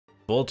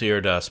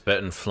Boltier das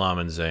Betten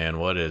Flammensein.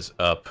 What is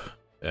up,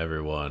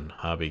 everyone?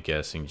 Hobby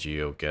guessing,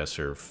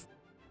 Geoguessr,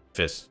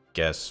 fist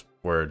guess,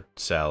 word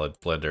salad,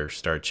 blender,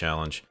 start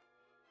challenge.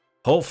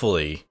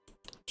 Hopefully,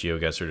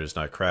 Geoguessr does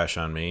not crash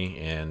on me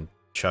and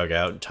chug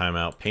out and time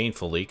out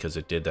painfully, because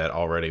it did that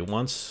already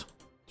once.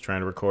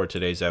 Trying to record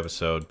today's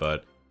episode,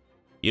 but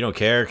you don't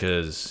care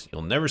because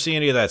you'll never see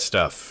any of that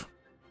stuff.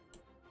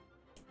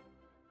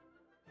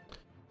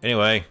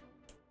 Anyway,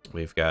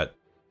 we've got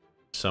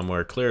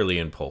somewhere clearly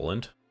in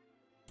Poland.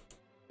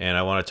 And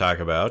I want to talk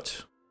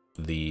about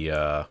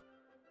the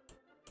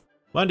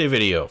Monday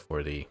video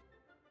for the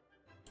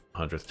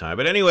 100th time.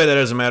 But anyway, that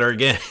doesn't matter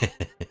again.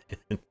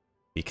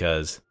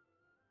 Because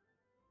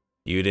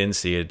you didn't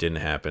see it, it didn't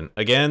happen.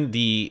 Again,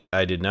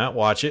 I did not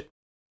watch it.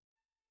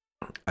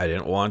 I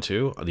didn't want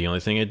to. The only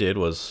thing I did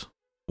was,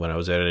 when I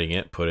was editing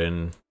it, put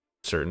in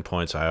certain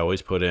points I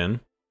always put in.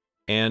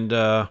 And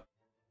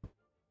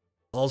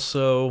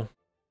also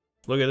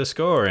look at the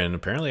score, and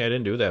apparently I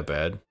didn't do that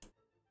bad.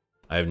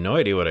 I have no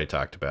idea what I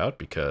talked about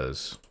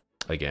because,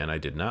 again, I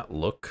did not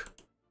look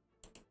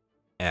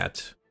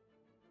at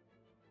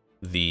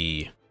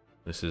the...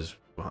 This is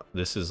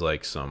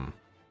like some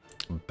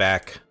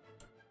back...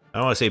 I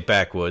don't want to say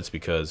backwoods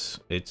because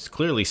it's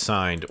clearly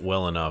signed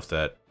well enough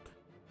that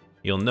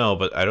you'll know,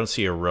 but I don't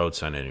see a road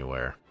sign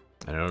anywhere.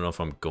 And I don't know if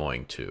I'm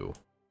going to,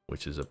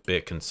 which is a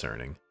bit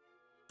concerning.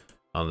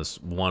 On this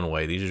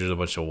one-way. These are just a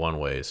bunch of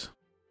one-ways.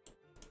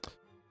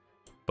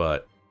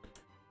 But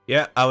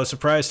yeah, I was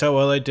surprised how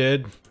well I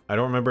did. I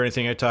don't remember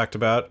anything I talked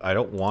about. I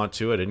don't want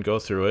to. I didn't go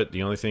through it.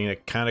 The only thing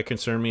that kind of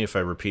concerned me, if I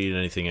repeated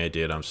anything I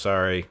did, I'm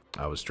sorry.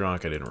 I was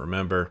drunk. I didn't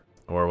remember.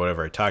 Or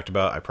whatever I talked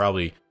about. I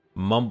probably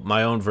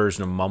my own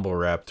version of mumble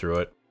rap through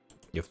it.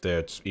 If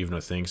that's even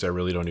a thing, 'cause I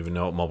really don't even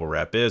know what mumble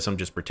rap is. I'm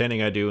just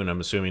pretending I do, and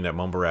I'm assuming that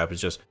mumble rap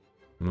is just,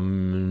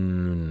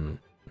 you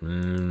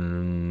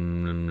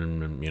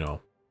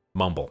know,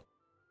 mumble.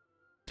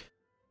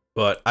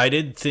 But I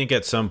did think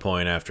at some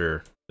point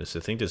after this, I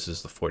think this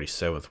is the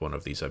 47th one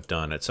of these I've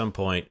done, at some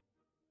point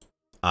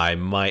I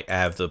might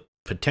have the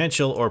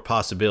potential or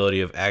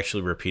possibility of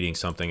actually repeating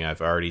something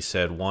I've already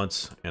said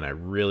once, and I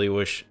really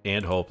wish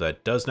and hope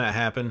that does not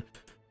happen.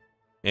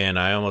 And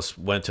I almost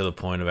went to the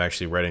point of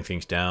actually writing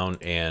things down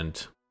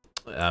and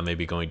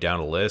maybe going down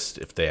a list.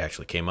 If they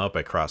actually came up,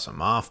 I cross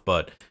them off,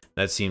 but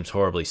that seems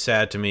horribly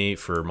sad to me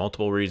for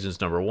multiple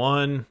reasons. Number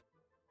one,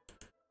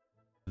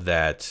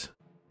 that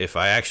if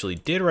I actually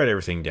did write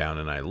everything down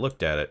and I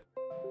looked at it...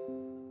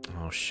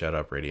 Oh, shut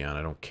up, Radeon.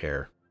 I don't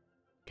care.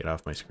 Get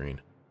off my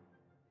screen.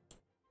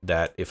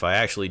 That if I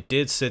actually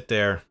did sit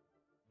there,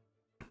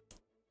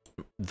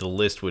 the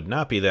list would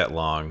not be that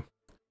long,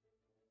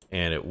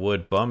 and it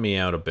would bum me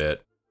out a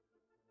bit.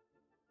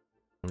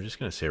 I'm just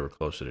going to say we're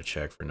closer to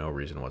check for no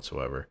reason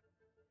whatsoever.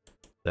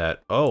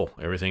 That, oh,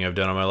 everything I've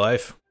done in my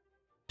life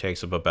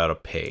takes up about a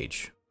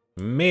page.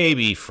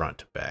 Maybe front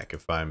to back,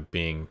 if I'm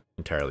being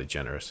entirely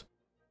generous.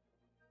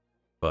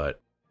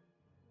 But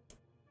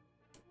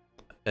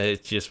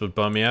it just would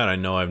bum me out. I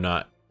know I've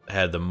not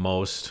had the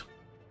most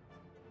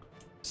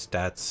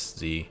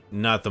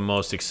not the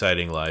most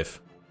exciting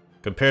life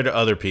compared to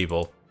other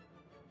people.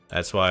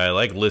 That's why I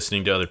like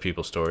listening to other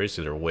people's stories,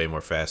 because they're way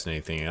more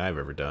fascinating than I've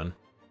ever done.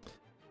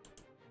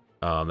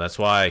 That's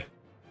why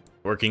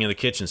working in the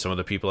kitchen, some of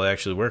the people I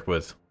actually work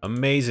with,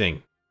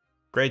 amazing,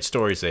 great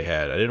stories they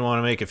had. I didn't want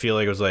to make it feel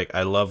like it was like,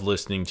 I love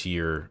listening to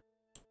your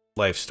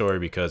life story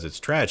because it's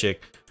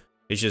tragic.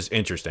 It's just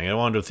interesting. I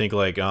wanted to think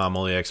like, oh, I'm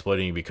only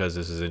exploiting you because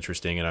this is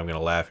interesting and I'm going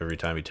to laugh every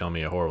time you tell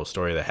me a horrible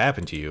story that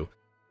happened to you.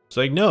 It's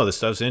like, no, this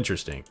stuff's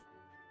interesting.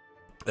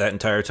 That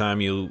entire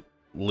time you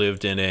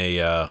lived in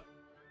a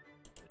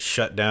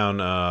shut down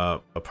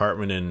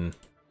apartment in,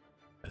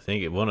 I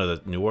think, one of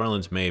the New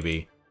Orleans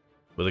maybe,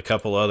 with a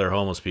couple other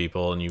homeless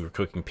people, and you were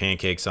cooking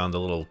pancakes on the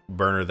little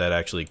burner that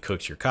actually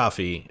cooks your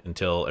coffee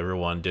until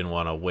everyone didn't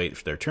want to wait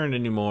for their turn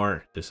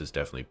anymore. This is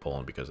definitely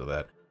Poland because of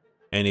that.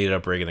 And ended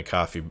up breaking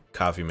the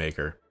coffee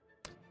maker.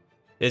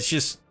 It's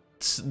just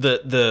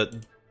the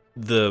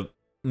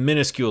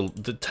minuscule,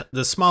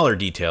 the smaller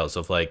details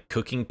of like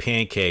cooking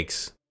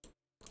pancakes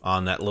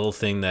on that little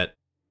thing that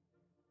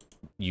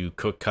you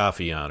cook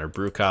coffee on or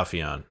brew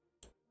coffee on.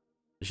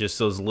 It's just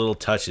those little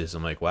touches.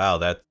 I'm like, wow,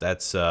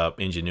 that's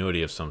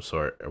ingenuity of some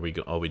sort.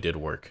 Oh, we did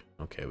work.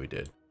 Okay, we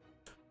did.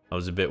 I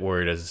was a bit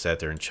worried as I sat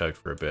there and chugged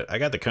for a bit. I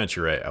got the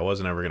country right. I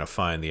wasn't ever gonna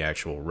find the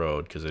actual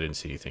road because I didn't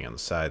see anything on the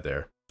side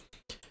there.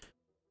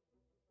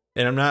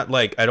 And I'm not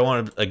like, I don't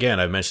want to, again,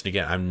 I've mentioned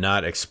again, I'm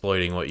not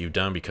exploiting what you've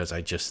done because I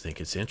just think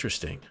it's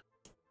interesting.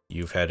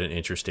 You've had an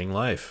interesting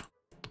life.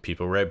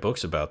 People write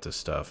books about this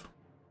stuff.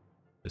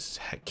 This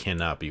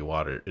cannot be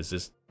water. Is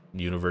this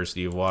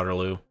University of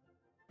Waterloo?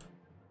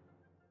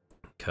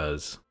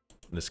 Because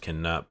this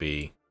cannot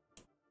be.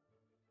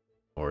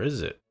 Or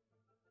is it?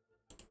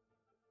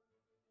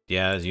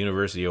 Yeah, it's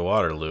University of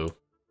Waterloo.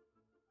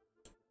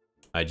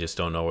 I just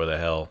don't know where the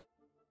hell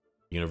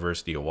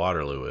University of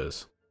Waterloo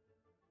is.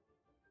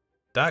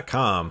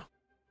 .com.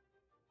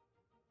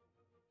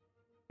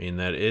 I mean,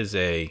 that is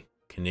a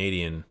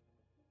Canadian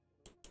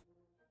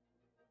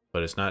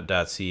but it's not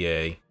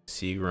 .ca.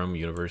 Seagram,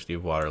 University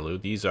of Waterloo.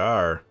 These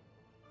are,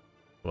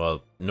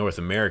 well, North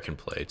American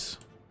plates.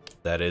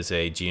 That is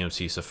a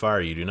GMC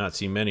Safari. You do not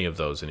see many of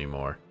those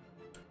anymore.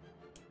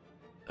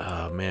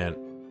 Oh, man.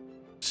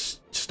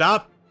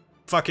 Stop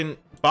fucking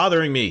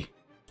bothering me.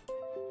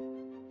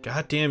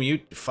 God damn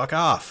you. Fuck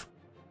off.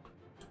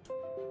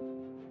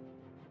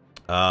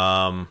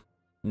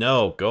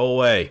 No, go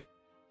away.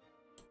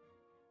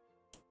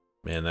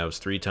 Man, that was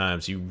 3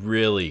 times. You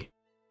really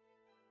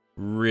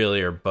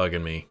are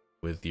bugging me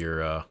with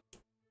your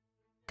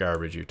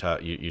garbage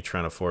you're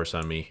trying to force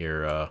on me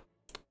here,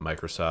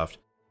 Microsoft.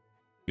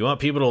 You want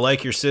people to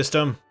like your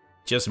system?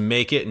 Just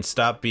make it and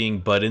stop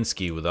being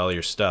Budinsky with all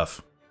your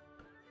stuff.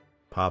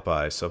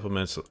 Popeye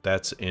supplements.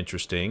 That's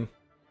interesting.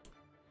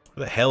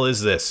 What the hell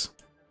is this?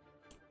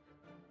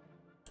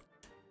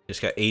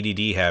 Just got ADD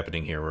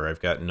happening here where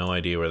I've got no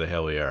idea where the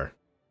hell we are.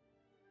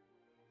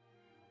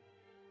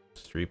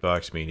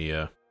 Streetbox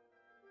Media.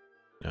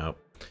 Nope.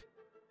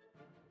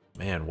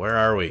 Man, where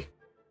are we?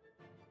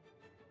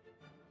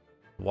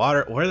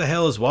 Where the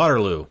hell is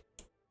Waterloo? Is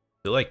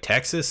it like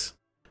Texas?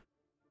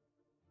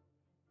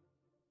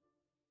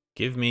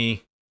 Give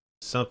me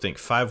something.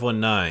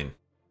 519.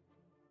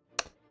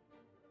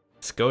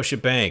 Scotia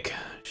Bank.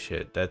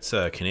 Shit, that's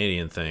a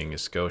Canadian thing,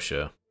 is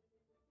Scotia.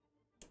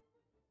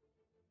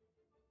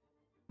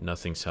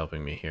 Nothing's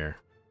helping me here.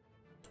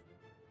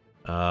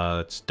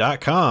 It's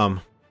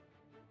 .com.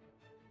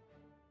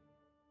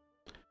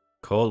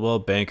 Coldwell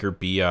Banker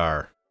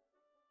BR.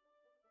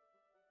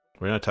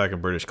 We're not talking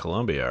British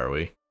Columbia, are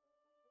we?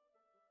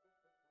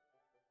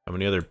 How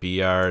many other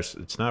BRs?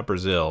 It's not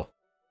Brazil.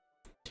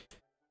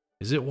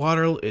 Is it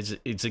Waterloo? Is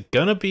it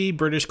gonna be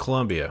British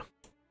Columbia?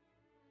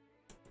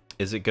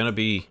 Is it gonna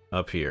be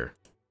up here?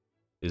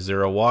 Is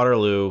there a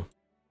Waterloo?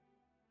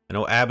 I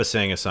know ABBA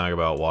sang a song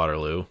about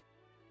Waterloo.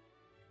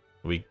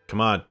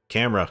 Come on,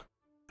 camera,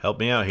 help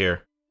me out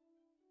here.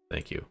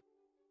 Thank you.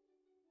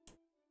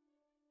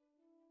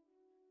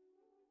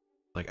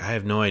 Like, I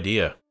have no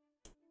idea.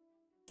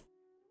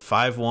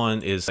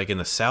 5-1 is like in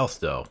the south,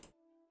 though.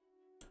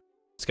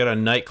 It's got a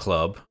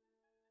nightclub.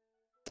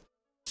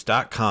 It's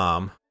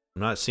 .com.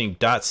 I'm not seeing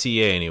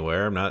 .ca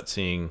anywhere. I'm not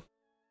seeing...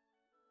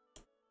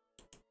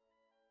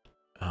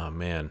 Oh,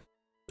 man.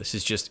 This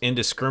is just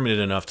indiscriminate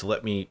enough to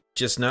let me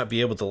just not be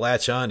able to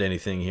latch on to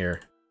anything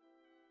here.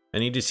 I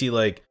need to see,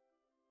 like,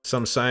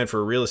 some sign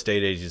for a real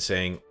estate agent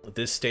saying,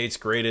 this state's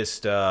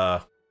greatest,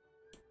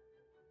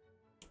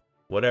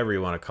 whatever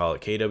you want to call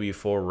it,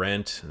 KW4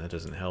 rent. That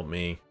doesn't help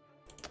me.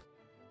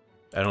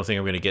 I don't think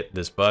I'm going to get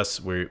this bus.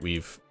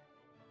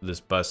 This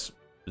bus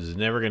is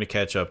never going to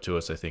catch up to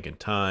us, I think, in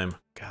time.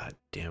 God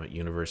damn it,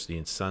 University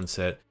and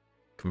Sunset.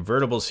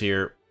 Convertibles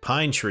here.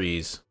 Pine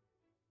trees.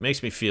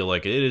 Makes me feel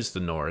like it is the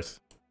north.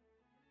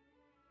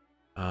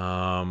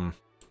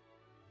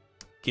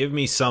 Give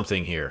me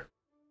something here.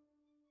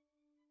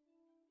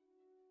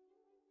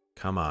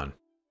 Come on.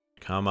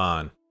 Come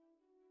on.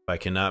 If I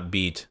cannot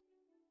beat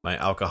my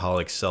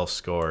alcoholic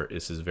self-score,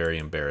 this is very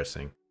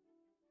embarrassing.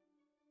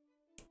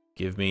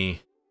 Give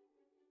me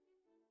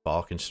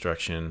ball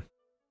construction.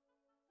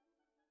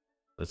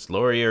 Let's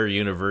Laurier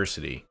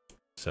University.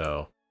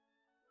 So,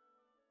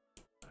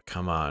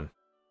 come on.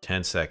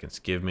 10 seconds.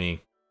 Give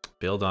me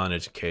build on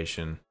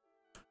education.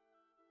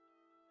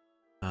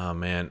 Oh,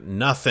 man.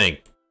 Nothing.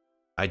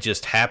 I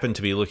just happened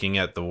to be looking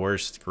at the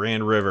worst.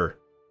 Grand River.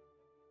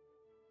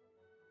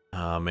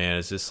 Oh, man.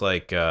 Is this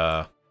like,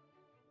 God.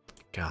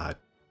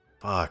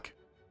 Fuck.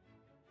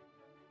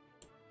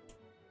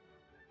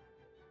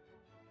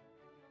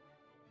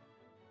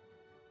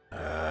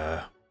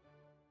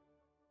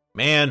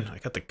 Man, I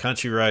got the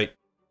country right.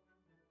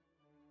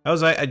 How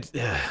was I'm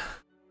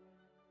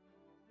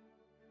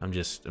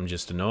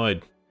just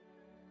annoyed.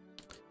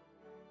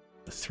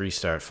 A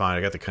 3-star, fine.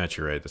 I got the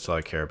country right. That's all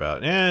I care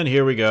about. And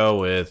here we go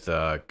with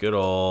good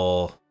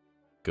ol'.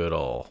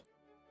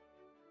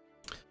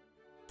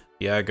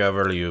 Ja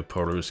gawerliu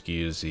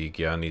po-ruski język,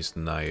 ja nie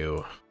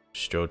znаю.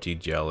 Szczoti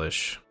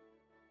dzielisz.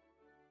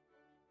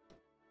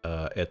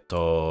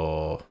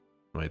 Eto...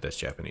 Wait, that's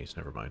Japanese.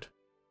 Never mind.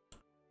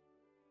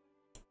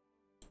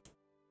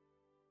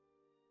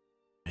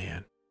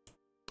 Man.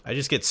 I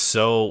just get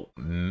so,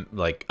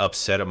 like,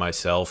 upset at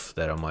myself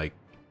that I'm, like,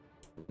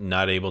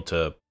 not able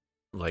to,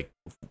 like...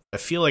 I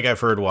feel like I've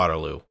heard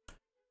Waterloo.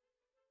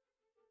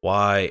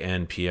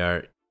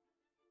 YNPR...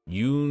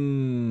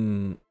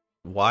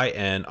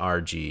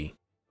 YNRG.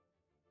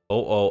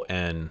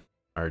 OONRG.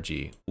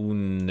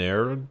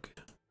 Unerg?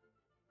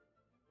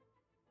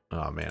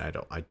 Oh man,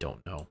 I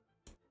don't know.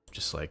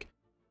 Just like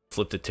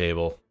flip the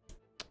table.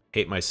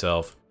 Hate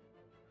myself.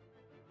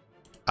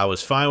 I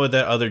was fine with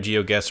that other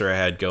Geoguessr I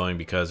had going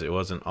because it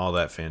wasn't all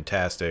that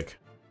fantastic.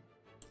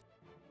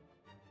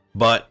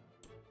 But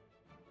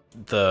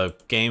the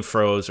game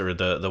froze, or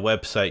the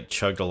website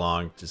chugged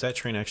along. Is that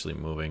train actually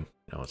moving?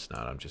 No, it's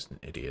not. I'm just an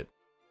idiot.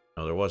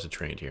 No, there was a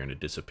train here and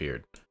it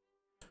disappeared.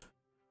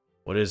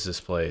 What is this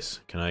place?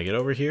 Can I get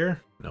over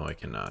here? No, I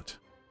cannot.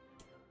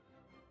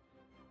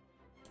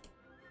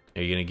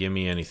 Are you gonna give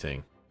me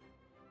anything?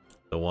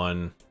 The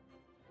one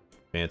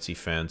Fancy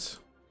fence.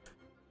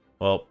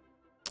 Well,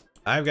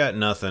 I've got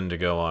nothing to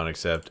go on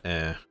except,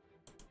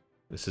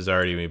 this is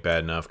already gonna be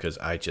bad enough because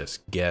I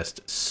just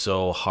guessed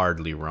so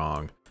hardly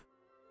wrong.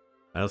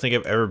 I don't think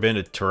I've ever been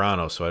to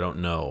Toronto, so I don't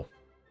know.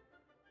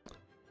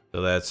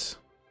 So that's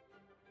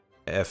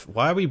F.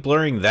 Why are we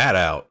blurring that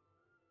out?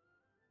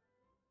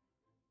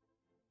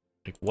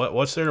 Like,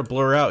 what's there to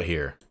blur out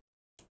here?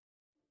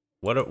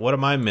 What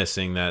am I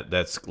missing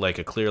that's like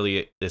a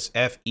clearly this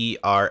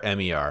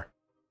F-E-R-M-E-R?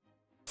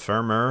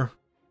 Firmer.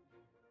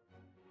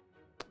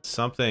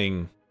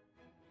 Something.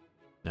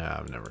 Nah,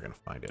 I'm never gonna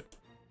find it.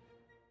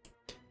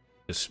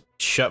 Just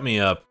shut me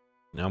up.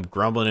 I'm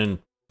grumbling and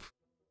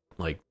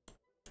like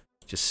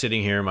just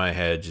sitting here in my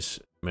head,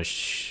 just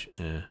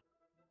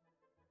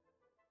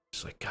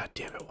like, God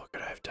damn it, what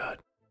could I have done?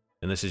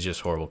 And this is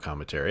just horrible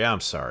commentary.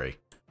 I'm sorry.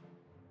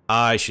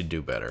 I should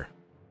do better.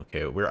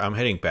 Okay, I'm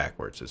heading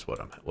backwards is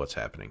what's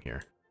happening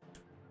here.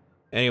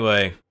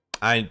 Anyway,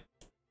 I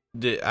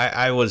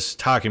was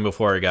talking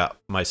before I got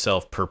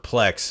myself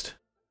perplexed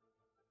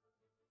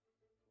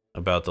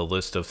about the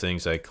list of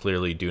things I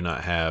clearly do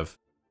not have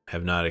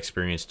not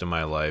experienced in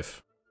my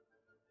life.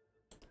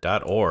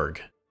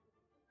 .org.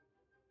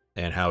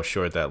 And how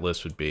short that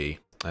list would be.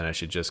 And I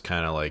should just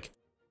kind of like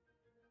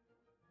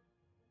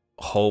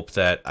hope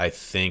that I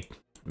think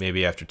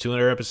maybe after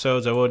 200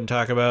 episodes I wouldn't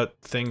talk about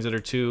things that are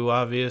too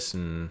obvious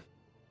and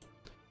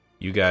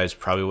you guys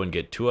probably wouldn't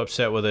get too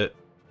upset with it.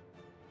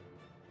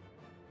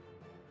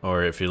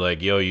 Or if you're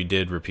like, yo, you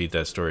did repeat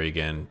that story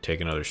again,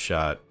 take another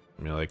shot.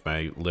 I mean, like,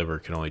 my liver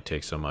can only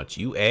take so much.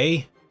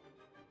 UA?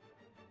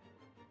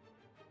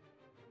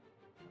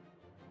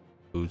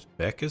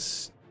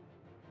 Uzbekistan?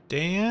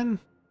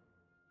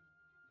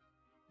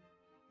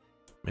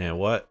 Man,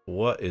 what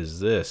is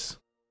this?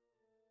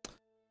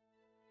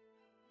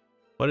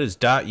 What is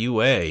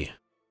 .ua?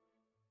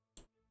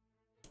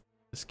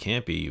 This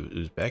can't be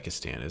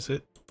Uzbekistan, is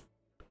it?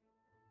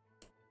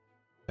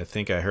 I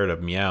think I heard a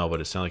meow, but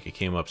it sounded like it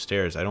came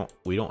upstairs.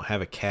 We don't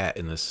have a cat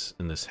in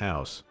this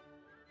house.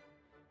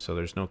 So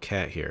there's no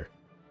cat here.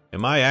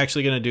 Am I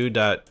actually gonna do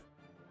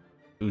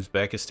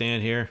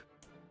Uzbekistan here?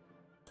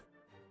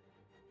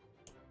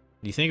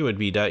 Do you think it would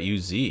be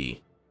 .uz?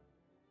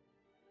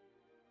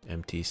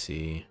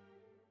 MTC.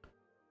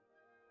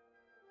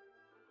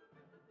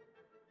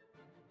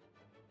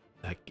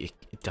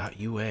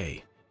 .ua.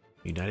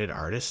 United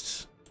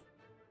Artists?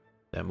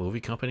 That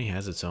movie company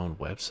has its own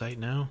website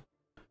now?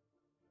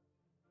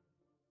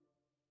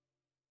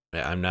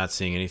 I'm not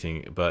seeing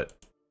anything, but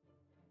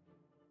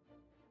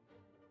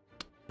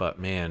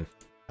man,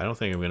 I don't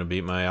think I'm gonna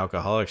beat my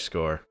alcoholic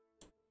score.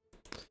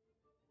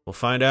 We'll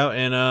find out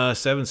in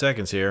 7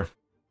 seconds here.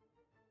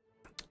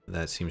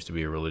 That seems to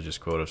be a religious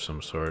quote of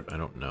some sort. I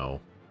don't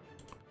know.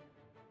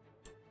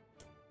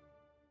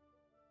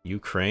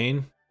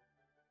 Ukraine?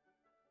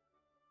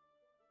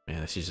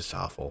 Man, this is just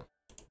awful.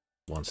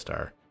 1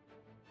 star.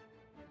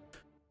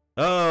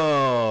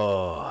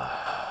 Oh!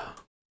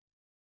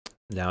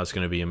 Now it's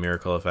gonna be a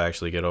miracle if I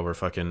actually get over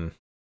fucking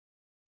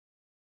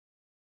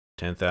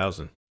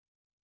 10,000.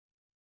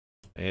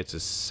 Hey, it's a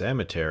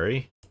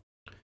cemetery.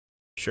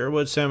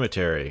 Sherwood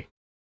Cemetery.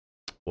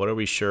 What are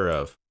we sure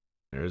of?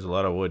 There's a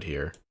lot of wood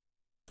here.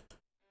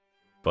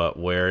 But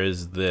where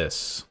is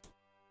this?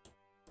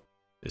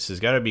 This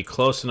has got to be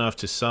close enough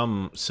to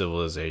some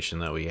civilization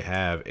that we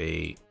have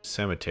a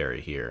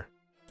cemetery here.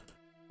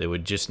 They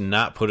would just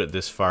not put it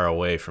this far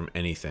away from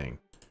anything.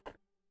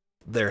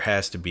 There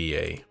has to be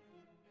a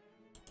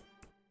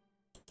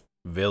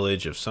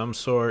village of some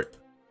sort.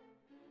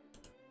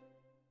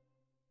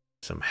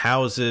 Some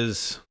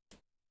houses.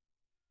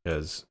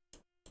 Because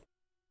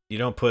you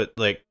don't put,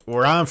 like,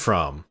 where I'm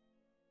from,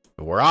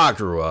 where I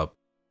grew up,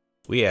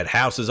 we had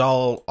houses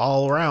all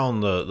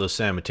around the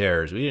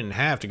cemeteries. We didn't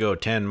have to go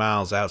 10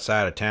 miles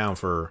outside of town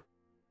for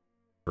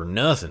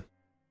nothing.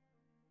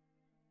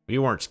 We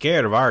weren't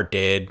scared of our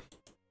dead.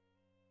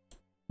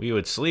 We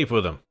would sleep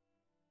with them.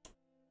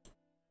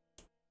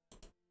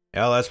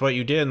 Hell, that's what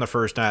you did in the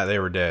first night they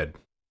were dead.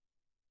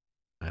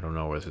 I don't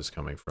know where this is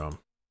coming from.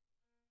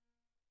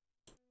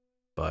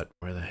 But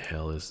where the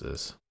hell is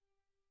this?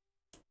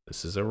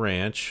 This is a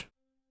ranch.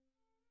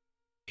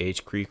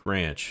 H Creek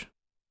Ranch.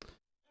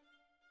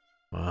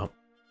 Well,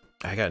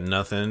 I got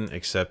nothing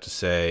except to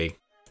say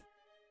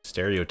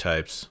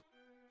stereotypes.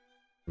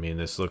 I mean,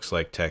 this looks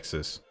like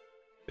Texas.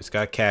 It's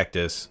got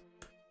cactus.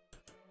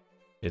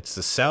 It's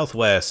the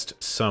Southwest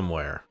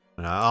somewhere.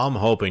 And all I'm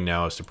hoping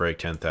now is to break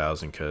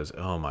 10,000 because,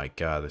 oh my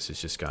god, this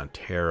has just gone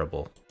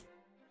terrible.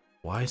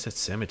 Why is that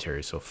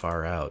cemetery so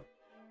far out?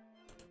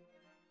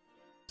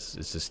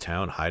 Is this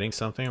town hiding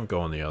something? I'm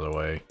going the other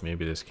way.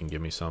 Maybe this can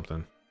give me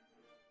something.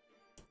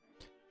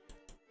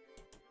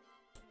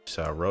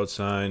 Saw a road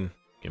sign.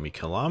 Give me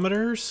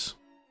kilometers.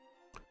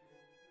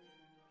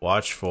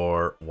 Watch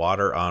for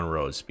water on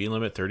road. Speed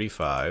limit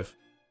 35.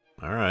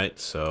 Alright,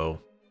 so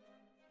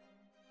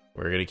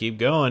we're gonna keep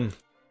going.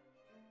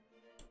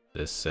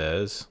 This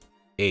says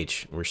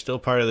H. We're still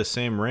part of the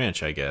same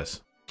ranch, I guess.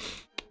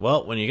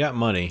 Well, when you got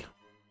money,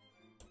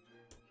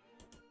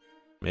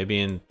 Maybe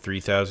in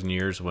 3,000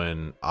 years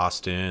when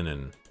Austin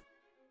and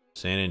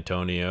San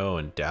Antonio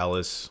and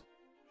Dallas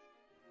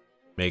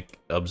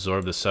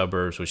absorb the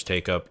suburbs, which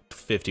take up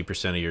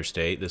 50% of your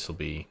state, this will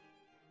be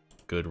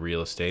good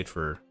real estate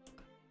for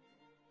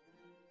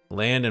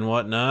land and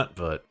whatnot,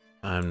 but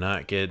I'm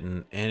not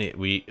getting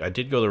any. I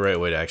did go the right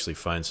way to actually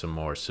find some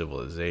more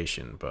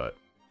civilization, but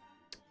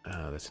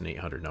that's an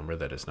 800 number.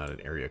 That is not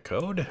an area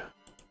code.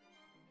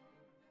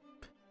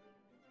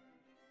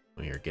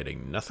 We are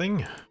getting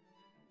nothing.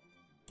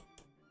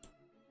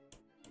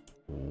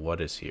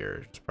 What is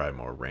here? It's probably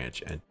more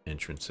ranch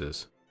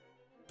entrances.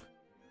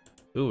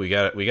 Ooh, we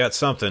got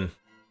something.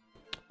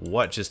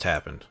 What just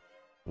happened?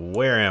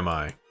 Where am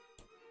I?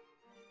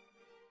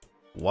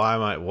 Why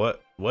am I?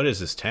 What is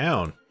this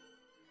town?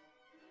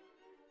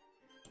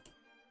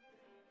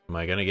 Am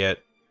I gonna get?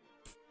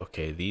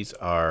 Okay, these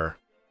are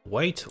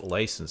white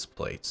license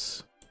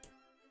plates.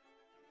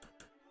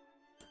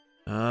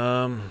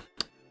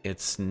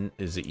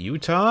 Is it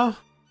Utah?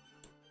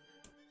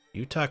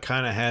 Utah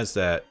kind of has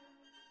that.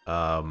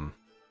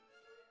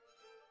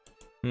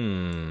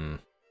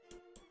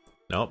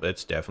 Nope,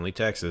 it's definitely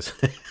Texas.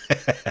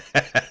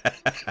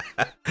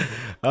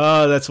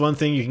 That's one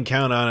thing you can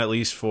count on, at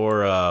least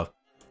for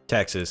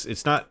Texas.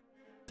 It's not.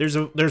 There's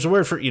a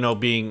word for, you know,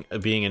 being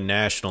a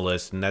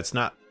nationalist, and that's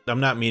not. I'm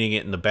not meaning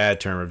it in the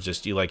bad term of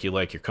just you like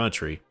your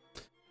country.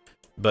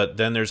 But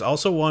then there's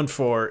also one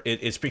for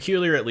it's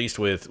peculiar, at least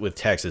with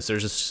Texas.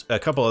 There's a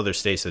couple other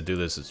states that do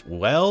this as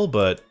well,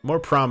 but more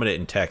prominent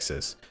in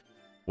Texas,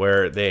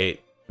 where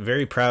they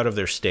very proud of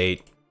their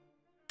state.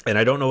 And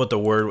I don't know what the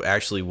word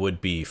actually would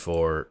be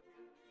for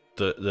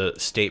the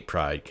state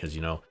pride, because,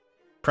 you know,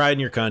 pride in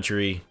your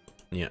country,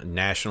 you know,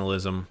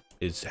 nationalism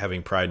is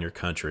having pride in your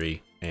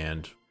country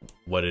and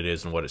what it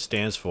is and what it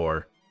stands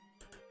for.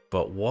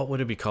 But what would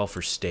it be called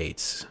for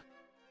states?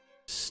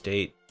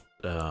 State,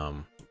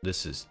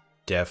 this is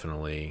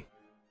definitely,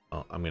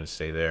 oh, I'm going to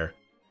stay there.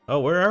 Oh,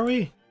 where are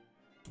we?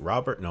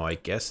 Robert, no, I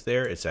guess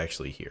there. It's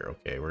actually here.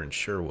 Okay, we're in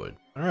Sherwood.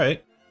 All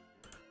right.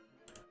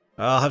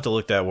 I'll have to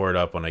look that word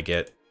up when I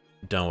get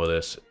done with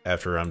this.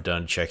 After I'm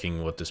done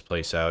checking what this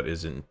place out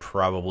is in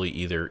probably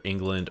either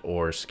England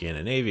or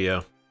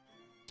Scandinavia,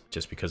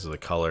 just because of the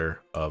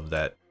color of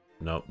that.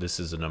 Nope, this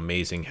is an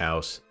amazing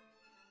house.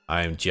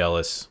 I am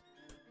jealous.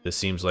 This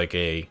seems like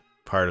a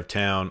part of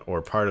town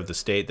or part of the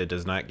state that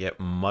does not get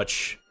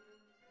much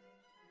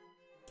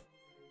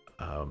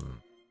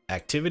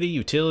activity,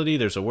 utility.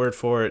 There's a word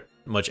for it.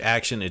 Much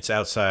action. It's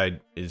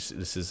outside. This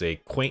is a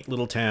quaint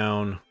little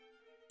town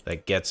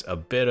that gets a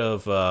bit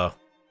of oh,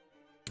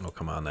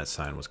 come on, that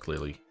sign was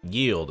clearly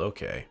yield.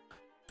 Okay.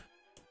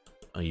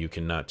 You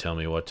cannot tell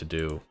me what to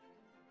do,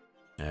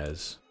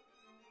 as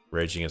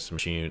Rage Against the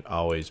Machine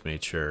always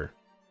made sure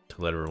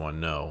to let everyone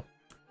know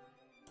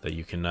that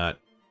you cannot,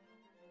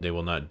 they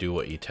will not do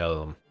what you tell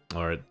them,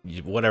 or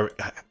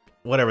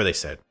whatever they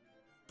said.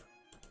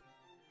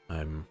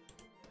 I'm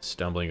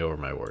stumbling over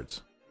my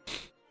words.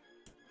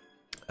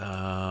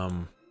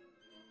 I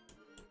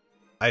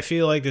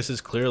feel like this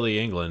is clearly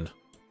England,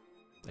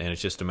 and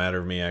it's just a matter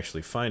of me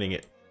actually finding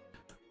it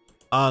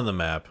on the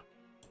map.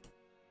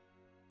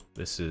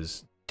 This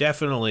is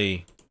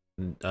definitely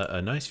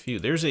a nice view.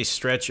 There's a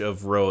stretch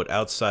of road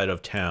outside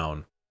of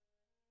town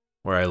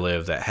where I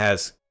live that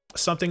has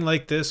something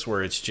like this,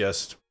 where it's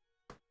just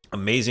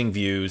amazing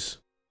views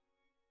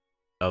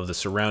of the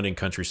surrounding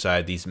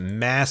countryside, these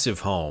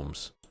massive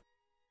homes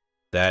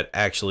that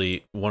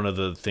actually, one of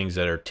the things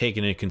that are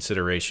taken into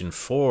consideration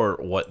for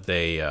what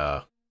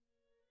they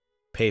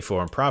pay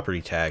for in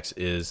property tax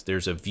is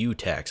there's a view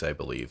tax, I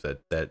believe,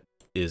 that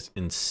is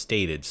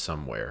instated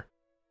somewhere.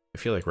 I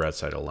feel like we're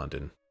outside of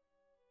London,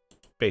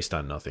 based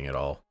on nothing at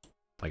all.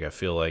 Like, I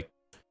feel like,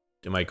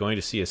 am I going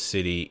to see a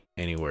city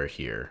anywhere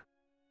here?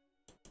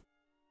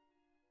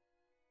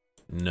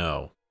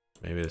 No.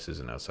 Maybe this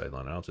isn't outside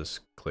London. I'll just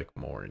click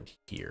more in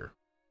here.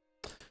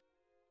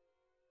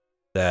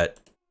 That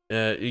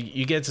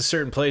you get to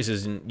certain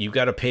places and you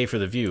got to pay for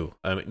the view.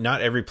 I mean,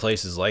 not every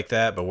place is like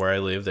that, but where I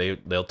live,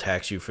 they'll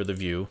tax you for the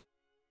view.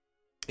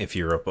 If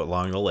you're up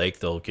along the lake,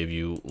 they'll give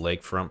you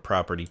lakefront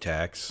property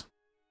tax.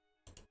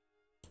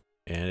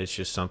 And it's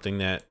just something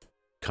that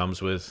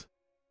comes with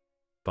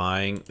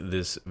buying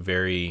this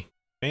very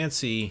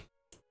fancy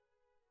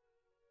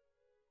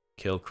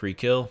Kill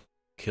Creekill.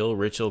 Kill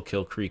Ritual,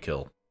 Kill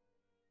Creekill.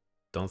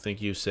 Don't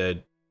think you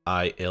said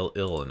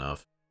ill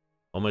enough.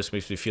 Almost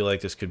makes me feel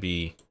like this could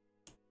be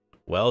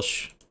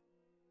Welsh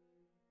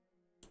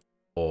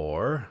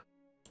or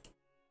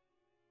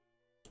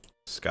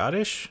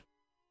Scottish.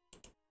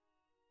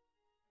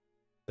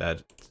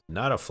 That's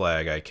not a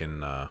flag I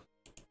can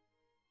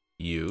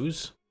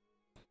use.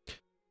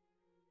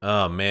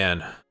 Oh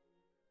man,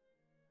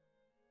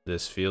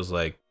 this feels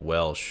like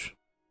Welsh.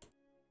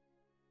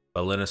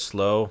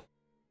 Ballinasloe,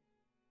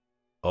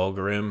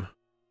 Ulgrim.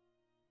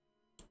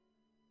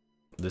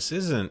 This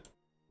isn't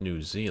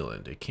New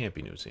Zealand. It can't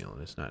be New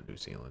Zealand. It's not New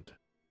Zealand.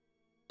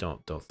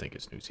 Don't think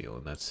it's New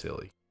Zealand. That's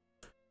silly.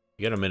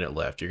 You got a minute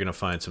left. You're gonna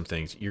find some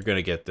things. You're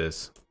gonna get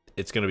this.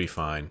 It's gonna be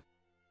fine.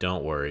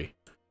 Don't worry.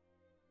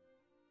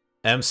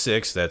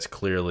 M6, that's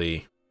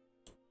clearly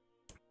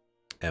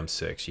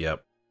M6,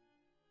 yep.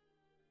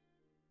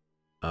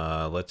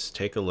 Let's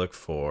take a look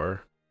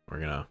for, we're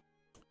gonna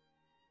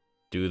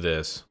do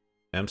this.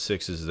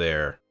 M6 is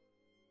there.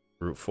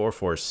 Route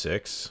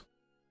 446.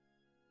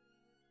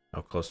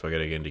 How close do I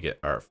gotta get in to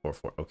get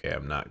R44? Okay,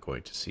 I'm not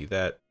going to see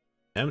that.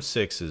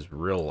 M6 is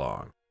real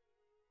long.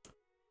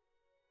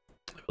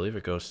 I believe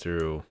it goes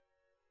through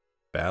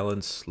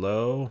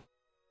Ballinsloe.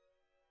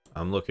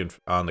 I'm looking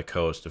on the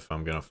coast if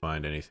I'm gonna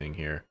find anything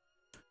here.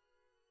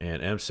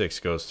 And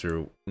M6 goes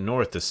through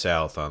north to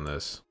south on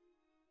this.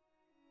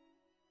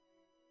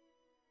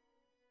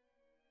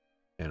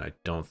 And I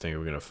don't think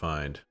we're gonna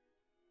find.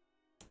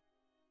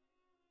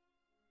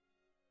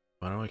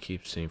 Why do I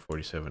keep seeing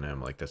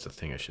 47M like that's a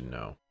thing I should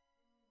know?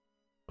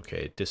 Okay,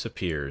 it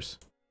disappears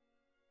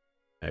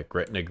at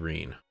Gretna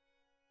Green.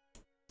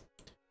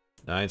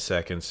 9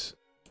 seconds.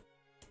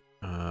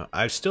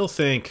 I still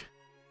think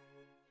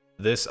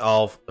this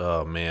all...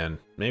 Oh, man.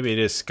 Maybe it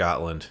is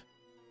Scotland.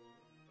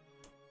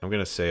 I'm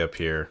going to say up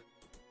here.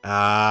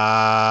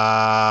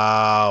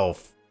 Ow!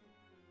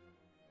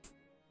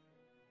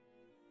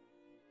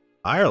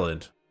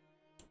 Ireland.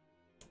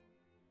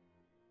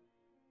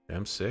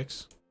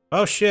 M6?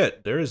 Oh,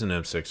 shit. There is an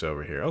M6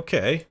 over here.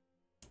 Okay.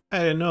 I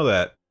didn't know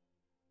that.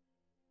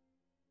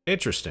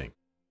 Interesting.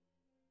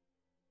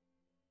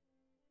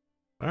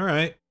 All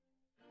right.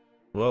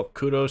 Well,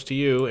 kudos to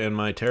you and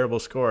my terrible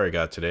score I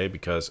got today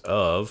because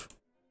of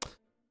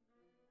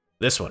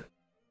this one.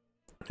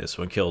 This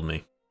one killed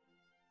me.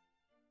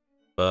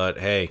 But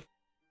hey,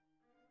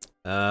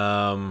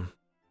 I'm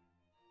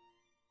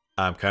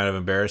kind of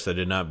embarrassed I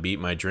did not beat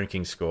my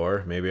drinking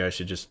score. Maybe I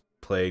should just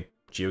play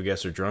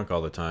Geoguessr drunk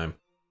all the time.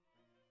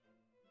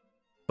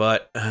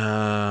 But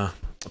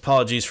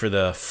apologies for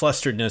the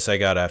flusteredness I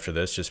got after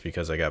this, just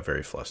because I got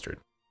very flustered.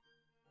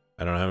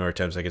 I don't know how many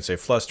times I can say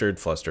flustered,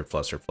 flustered,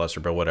 flustered,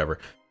 flustered, but whatever.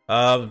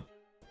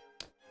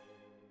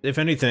 If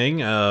anything,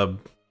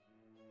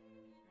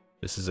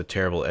 this is a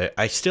terrible...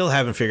 I still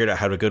haven't figured out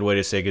how a good way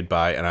to say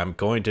goodbye, and I'm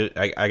going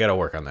to... I gotta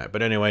work on that.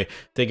 But anyway,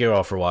 thank you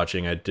all for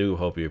watching. I do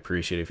hope you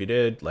appreciate it. If you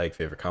did, like,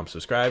 favorite, comment,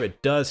 subscribe.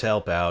 It does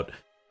help out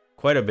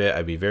quite a bit.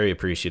 I'd be very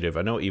appreciative.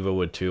 I know Evo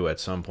would too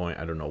at some point.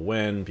 I don't know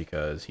when,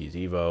 because he's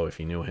Evo. If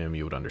you knew him,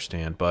 you would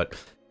understand. But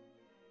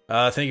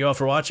thank you all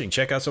for watching.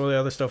 Check out some of the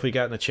other stuff we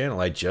got in the channel.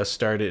 I just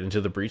started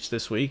Into the Breach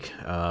this week.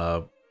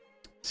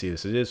 See,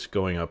 this is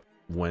going up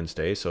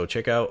Wednesday, so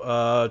check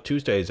out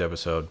Tuesday's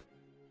episode.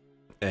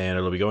 And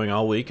it'll be going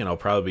all week, and I'll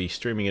probably be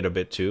streaming it a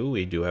bit too.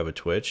 We do have a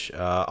Twitch.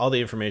 All the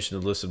information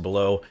is listed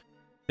below.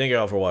 Thank you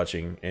all for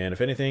watching. And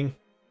if anything,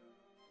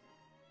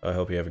 I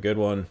hope you have a good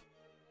one.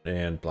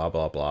 And blah,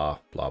 blah, blah,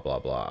 blah, blah,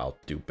 blah. I'll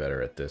do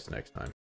better at this next time.